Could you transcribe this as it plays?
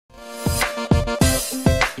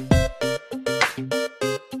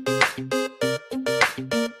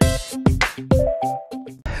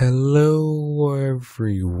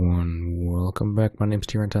back. My name's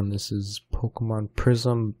T-Ren-Ton. This is Pokemon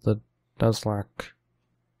Prism Nuzlocke.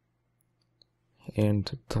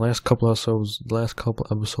 And the last couple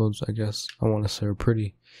episodes, I guess, I want to say are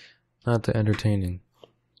pretty, not that entertaining.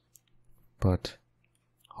 But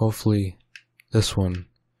hopefully this one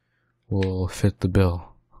will fit the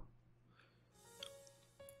bill.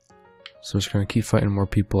 So just gonna keep fighting more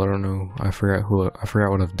people. I don't know. I forgot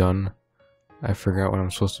what I've done. I forgot what I'm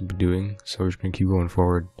supposed to be doing. So we're just gonna keep going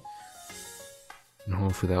forward. And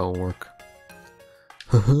hopefully that will work.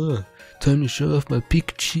 Haha, time to show off my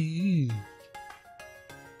Pikachu.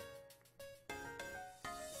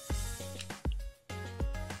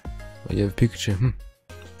 Oh, you have a Pikachu?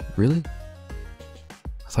 Really?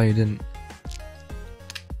 I thought you didn't.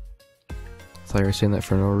 I thought you were saying that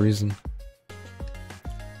for no reason.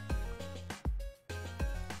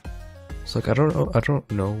 It's like I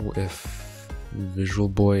don't know if Visual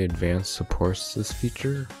Boy Advanced supports this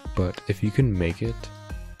feature, but if you can make it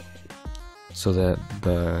so that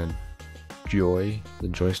the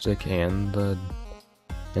joystick and the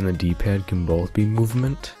D-pad can both be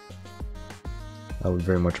movement, I would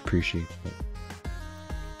very much appreciate it.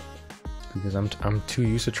 Because I'm too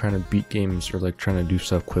used to trying to beat games or like trying to do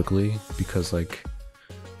stuff quickly, because like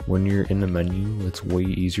when you're in the menu, it's way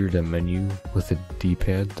easier to menu with a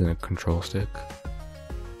D-pad than a control stick.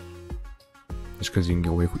 Just because you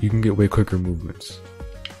can get way quicker movements,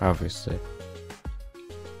 obviously.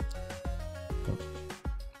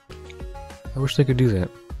 I wish they could do that.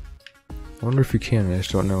 I wonder if you can. I just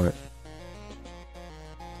don't know it.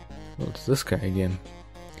 Oh, it's this guy again.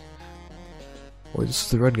 Wait, this is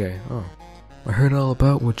the red guy. Oh, I heard all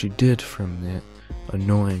about what you did from that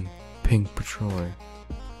annoying pink patroller.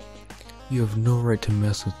 You have no right to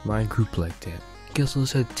mess with my group like that. Guess I'll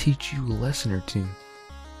just have to teach you a lesson or two.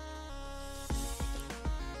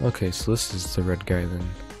 Okay, so this is the red guy then.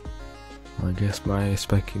 Well, I guess my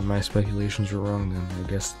speculations were wrong then. I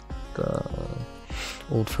guess the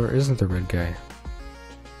old fur isn't the red guy.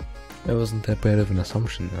 That wasn't that bad of an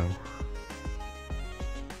assumption though.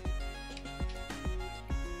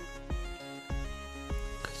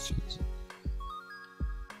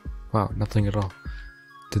 Wow, nothing at all.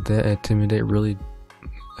 Did that intimidate really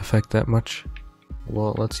affect that much?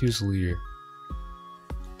 Well, let's use Leer.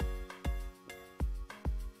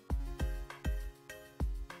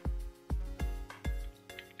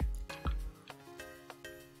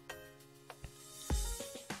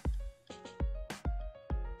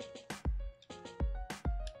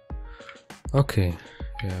 Okay,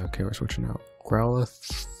 yeah, okay, we're switching out.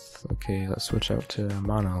 Growlithe, okay, let's switch out to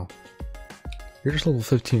Mono. You're just level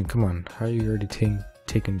 15, come on, how are you already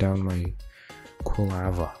taking down my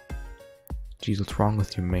Quilava? Jeez, what's wrong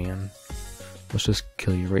with you, man? Let's just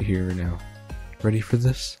kill you right here, right now. Ready for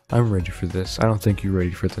this? I'm ready for this. I don't think you're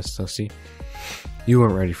ready for this, though, see? You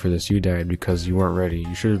weren't ready for this, you died because you weren't ready.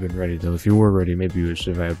 You should have been ready, though. If you were ready, maybe you would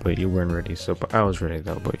survive, but you weren't ready. So, but I was ready,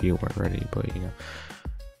 though, but you weren't ready, but you know.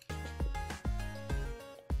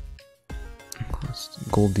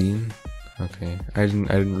 Goldeen. Okay, I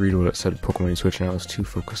didn't read what it said. Pokemon switching. I was too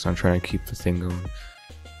focused on trying to keep the thing going.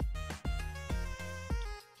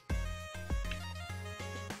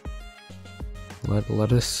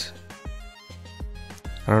 Lettuce.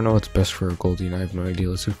 I don't know what's best for a Goldeen. I have no idea.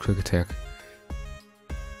 Let's do quick attack.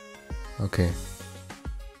 Okay.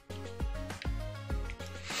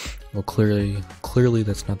 Well, clearly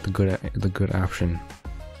that's not the good option.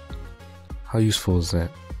 How useful is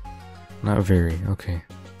that? Not very. Okay.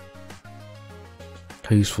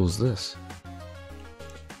 How useful is this?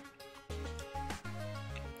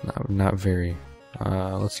 Not very.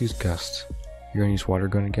 Let's use Gust. You're gonna use Water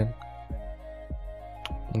Gun again?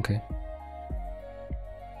 Okay.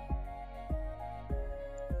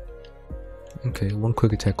 Okay, one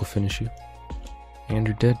quick attack will finish you. And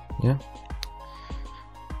you're dead, yeah?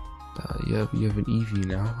 You have an Eevee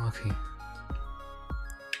now, okay.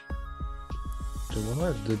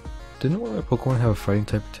 Didn't one of my Pokemon have a fighting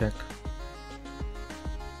type attack?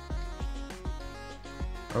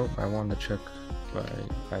 Oh, I wanted to check, but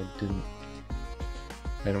I didn't.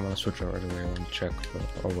 I didn't want to switch out right away. I wanted to check, but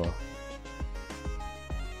oh well.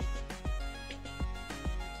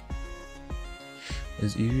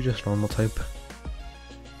 Is Eevee just normal type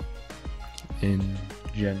in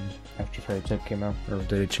Gen after Fairy type came out, or did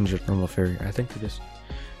they change it to normal Fairy? I think they just.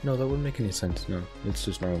 No, that wouldn't make any sense. No, it's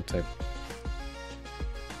just normal type.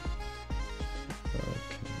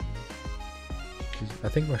 I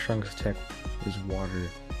think my strongest attack is water.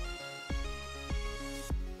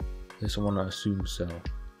 I just want to assume so.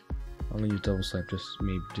 I'm gonna use double slap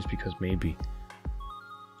just because maybe.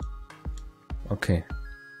 Okay.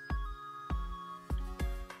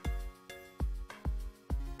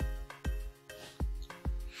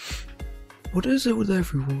 What is it with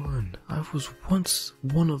everyone? I was once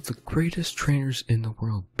one of the greatest trainers in the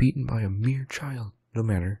world, beaten by a mere child. No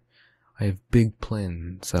matter. I have big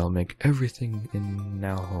plans that'll make everything in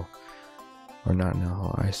Nalho. Or not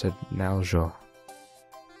Nalho, I said Naljo.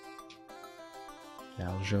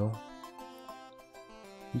 Naljo?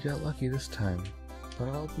 You got lucky this time, but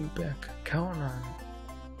I'll be back. Count on it.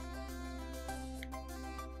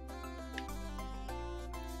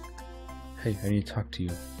 Hey, I need to talk to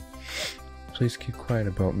you. Please keep quiet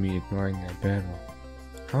about me ignoring that battle.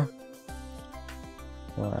 Huh?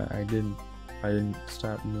 Well, I didn't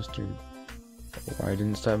stop Mr.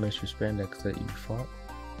 Spandex that you fought.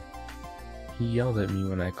 He yelled at me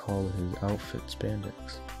when I called his outfit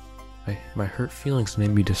Spandex. My hurt feelings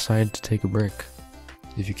made me decide to take a break.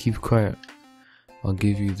 If you keep quiet, I'll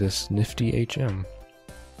give you this nifty HM.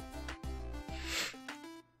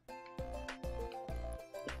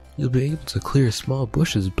 You'll be able to clear small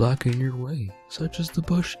bushes blocking your way, such as the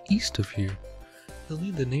bush east of here. You'll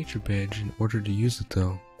need the nature badge in order to use it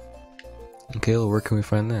though. Okay, well, where can we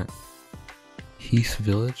find that? Heath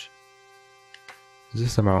Village? Is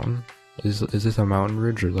this a mountain? Is this a mountain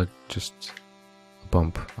ridge or like just a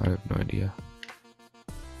bump? I have no idea.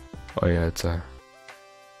 Oh yeah, it's a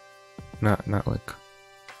not like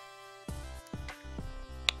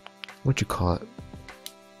what you call it?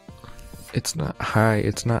 It's not high,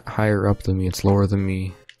 it's not higher up than me, it's lower than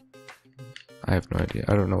me. I have no idea.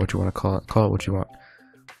 I don't know what you want to call it. Call it what you want.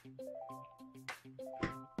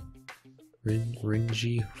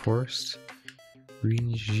 Ringy Forest?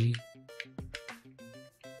 Ringy.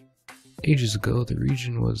 Ages ago, the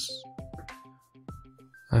region was...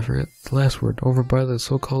 I forget the last word. Over by the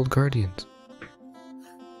so-called Guardians.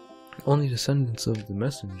 Only descendants of the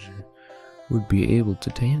messenger would be able to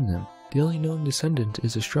tame them. The only known descendant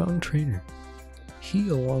is a strong trainer. He,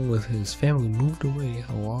 along with his family, moved away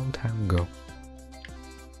a long time ago.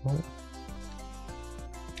 Well,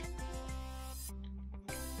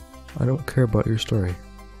 I don't care about your story,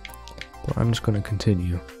 but I'm just going to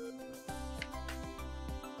continue.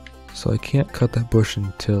 So I can't cut that bush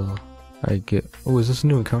until I get... Oh, is this a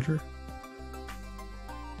new encounter?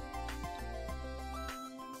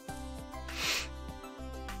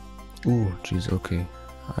 Ooh, jeez, okay.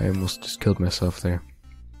 I almost just killed myself there.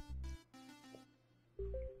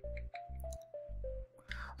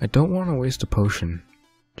 I don't want to waste a potion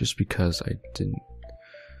just because I didn't.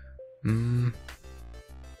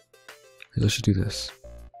 Let's just do this.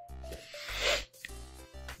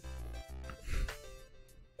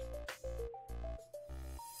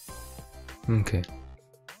 Okay.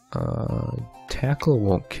 Tackle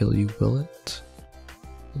won't kill you, will it?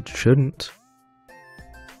 It shouldn't.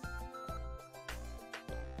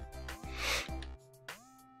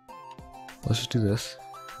 Let's just do this.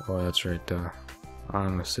 Oh, that's right,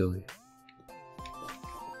 I'm silly.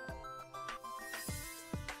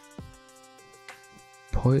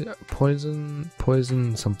 Poison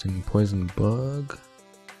something, poison bug?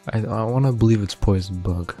 I want to believe it's poison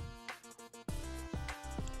bug.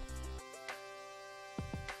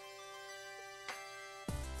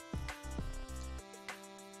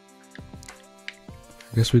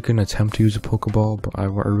 I guess we can attempt to use a Pokeball, but I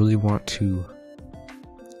really want to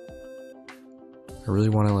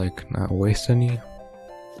like not waste any.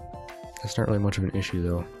 That's not really much of an issue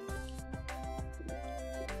though.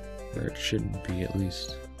 Or it shouldn't be, at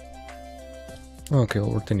least. Okay, well,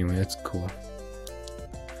 it worked anyway, that's cool.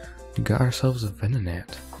 We got ourselves a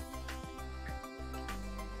Venonat.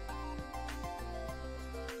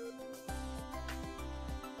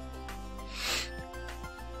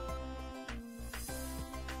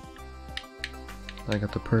 I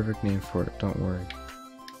got the perfect name for it, don't worry.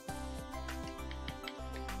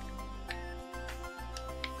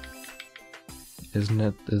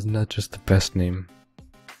 Isn't that just the best name?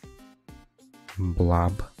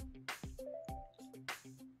 Blob.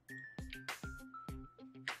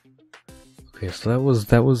 Okay, so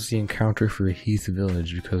that was the encounter for Heath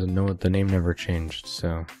Village because the name never changed,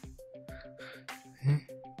 so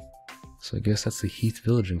I guess that's the Heath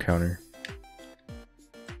Village encounter.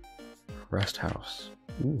 Rest house.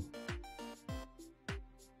 Ooh.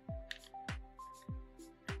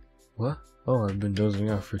 What? Oh, I've been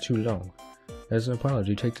dozing off for too long. As an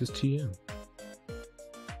apology, take this TM.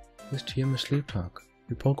 This TM is sleep talk.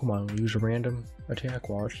 Your Pokemon will use a random attack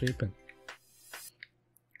while it's sleeping.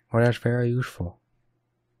 Well, that's very useful.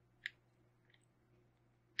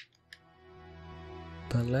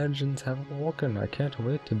 The legends have awoken. I can't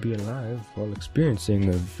wait to be alive while experiencing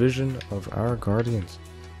the vision of our guardians.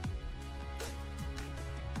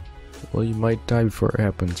 Well, you might die before it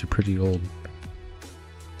happens. You're pretty old.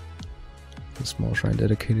 A small shrine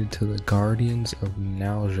dedicated to the guardians of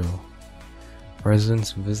Naljo.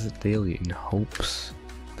 Residents visit daily in hopes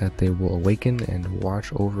that they will awaken and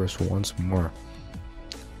watch over us once more.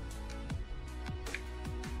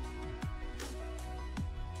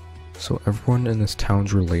 So everyone in this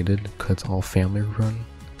town's related, cause it's all family run?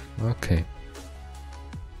 Okay.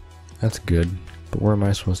 That's good, but where am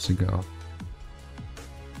I supposed to go?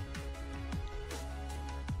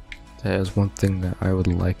 That is one thing that I would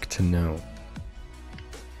like to know.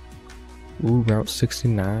 Ooh, Route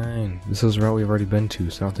 69. This is a route we've already been to,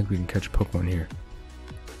 so I don't think we can catch a Pokemon here.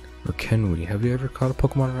 Or can we? Have you ever caught a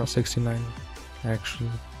Pokemon on Route 69? Actually.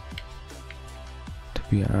 To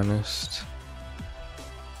be honest.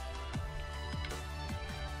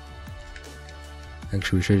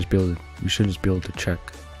 Actually, we should just be able to check.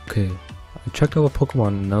 Okay. I checked all the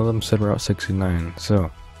Pokemon, none of them said Route 69, so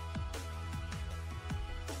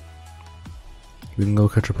we can go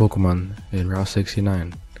catch a Pokemon in Route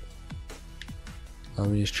 69. Let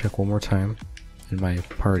me just check one more time in my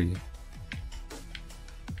party.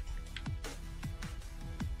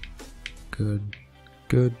 Good,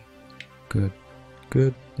 good, good,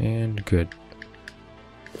 good, and good.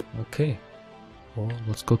 Okay, well,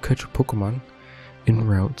 let's go catch a Pokemon in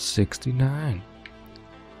Route 69.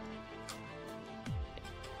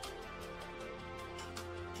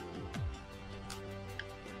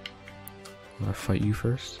 I'm gonna fight you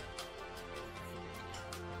first.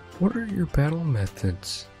 What are your battle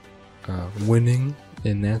methods? Winning,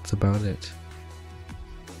 and that's about it.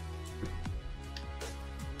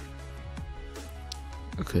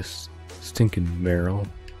 Okay, stinking Meryl.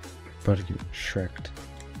 About to get shreked.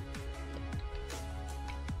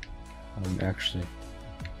 Actually,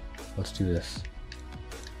 let's do this.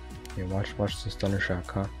 Yeah, watch this Thunder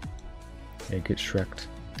Shock, huh? Yeah, get shreked.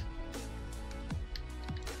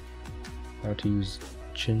 How to use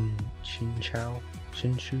Chin Shu?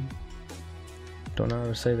 Don't know how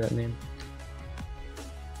to say that name.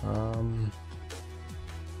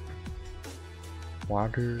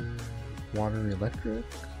 Water electric?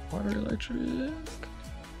 I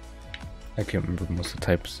can't remember most of the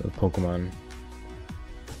types of Pokemon.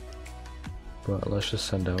 But let's just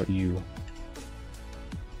send out you.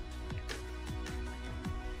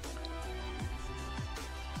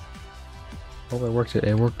 Oh, it worked.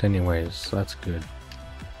 It worked anyways, so that's good.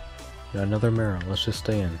 Got another Meryl. Let's just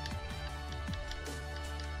stay in.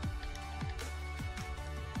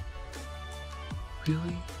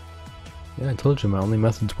 Really? Yeah, I told you my only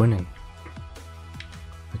method's winning.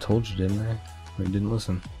 I told you, didn't I? But you didn't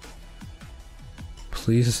listen.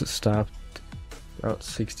 Please stop. Route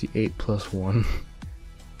 68 plus 1.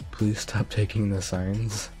 Please stop taking the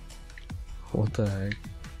signs. What the heck?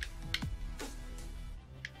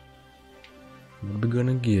 What are we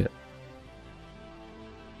gonna get?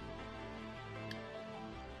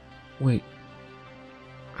 Wait.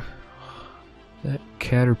 That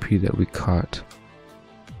Caterpie that we caught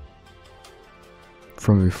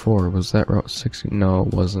from before, was that Route 60? No,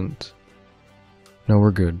 it wasn't. No,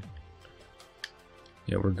 we're good.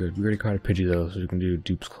 Yeah, we're good. We already caught a Pidgey though, so we can do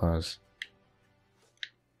Dupe's Claws.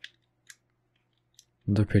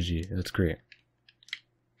 Another Pidgey, that's great.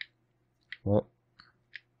 Well,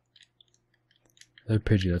 another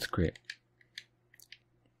Pidgey, that's great.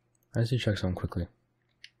 I just need to check something quickly.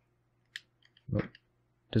 Nope.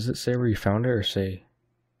 Does it say where you found it or say?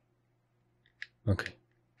 Okay.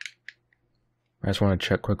 I just want to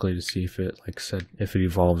check quickly to see if it if it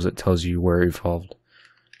evolves, it tells you where it evolved.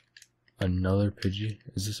 Another Pidgey?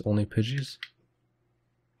 Is this only Pidgeys?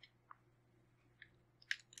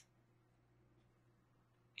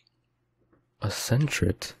 A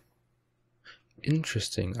Sentret?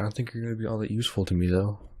 Interesting. I don't think you're going to be all that useful to me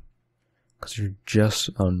though. Because you're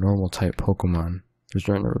just a normal type Pokemon. There's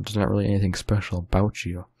not really anything special about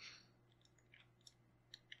you.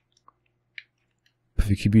 If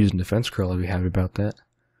you keep using Defense Curl, I'll be happy about that.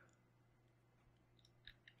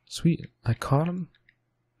 Sweet. I caught him?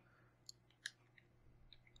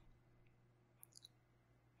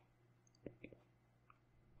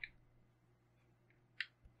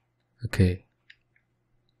 Okay.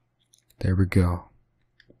 There we go.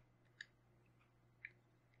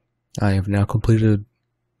 I have now completed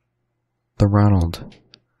the Ronald,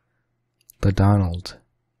 the Donald,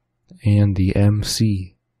 and the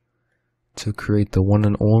MC to create the one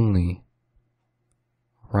and only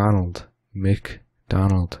Ronald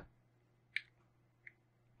McDonald.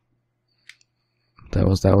 That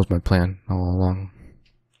was my plan all along.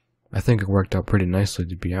 I think it worked out pretty nicely,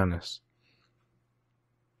 to be honest.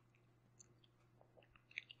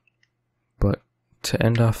 But to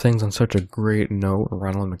end off things on such a great note,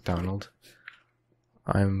 Ronald McDonald,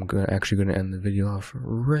 I'm actually gonna end the video off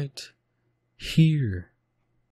right here.